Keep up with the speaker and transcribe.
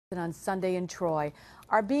On Sunday in Troy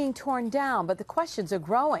are being torn down, but the questions are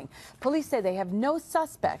growing. Police say they have no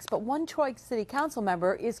suspects, but one Troy City Council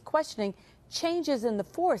member is questioning changes in the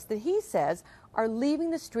force that he says are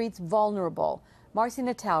leaving the streets vulnerable. Marcy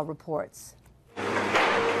Natal reports.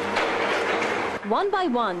 One by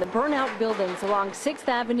one, the burnout buildings along 6th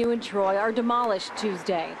Avenue in Troy are demolished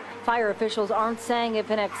Tuesday. Fire officials aren't saying if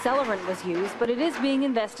an accelerant was used, but it is being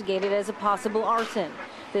investigated as a possible arson.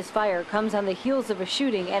 This fire comes on the heels of a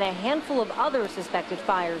shooting and a handful of other suspected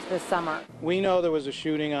fires this summer. We know there was a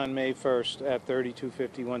shooting on May 1st at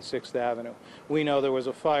 3251 6th Avenue. We know there was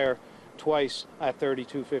a fire twice at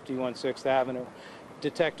 3251 6th Avenue.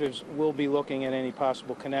 Detectives will be looking at any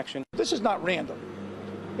possible connection. This is not random.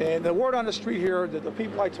 And the word on the street here, that the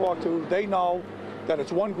people I talk to, they know that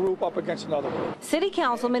it's one group up against another group. City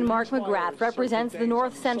Councilman McGrath represents the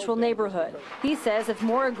North Central neighborhood. He says if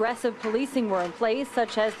more aggressive policing were in place,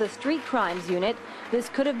 such as the street crimes unit, this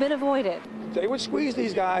could have been avoided. They would squeeze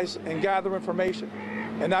these guys and gather information,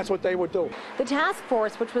 and that's what they would do. The task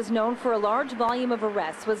force, which was known for a large volume of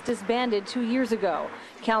arrests, was disbanded 2 years ago.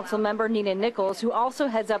 Council member Nina Nichols, who also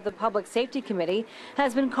heads up the Public Safety Committee,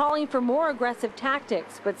 has been calling for more aggressive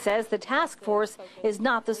tactics, but says the task force is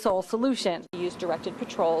not the sole solution. Use directed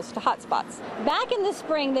patrols to hotspots. Back in the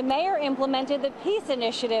spring, the mayor implemented the Peace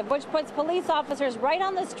Initiative, which puts police officers right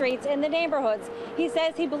on the streets in the neighborhoods. He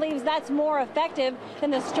says he believes that's more effective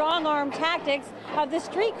than the strong-arm tactics of the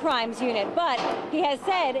street crimes unit, but he has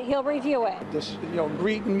said he'll review it. This,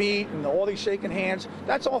 greet and meet and all these shaking hands,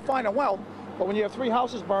 that's all fine and well, but when you have 3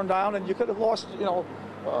 houses burned down and you could have lost,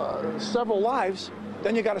 several lives,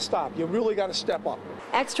 then you got to stop. You really got to step up.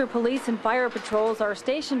 Extra police and fire patrols are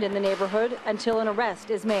stationed in the neighborhood until an arrest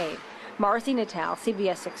is made. Marcy Natal,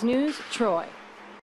 CBS 6 News, Troy.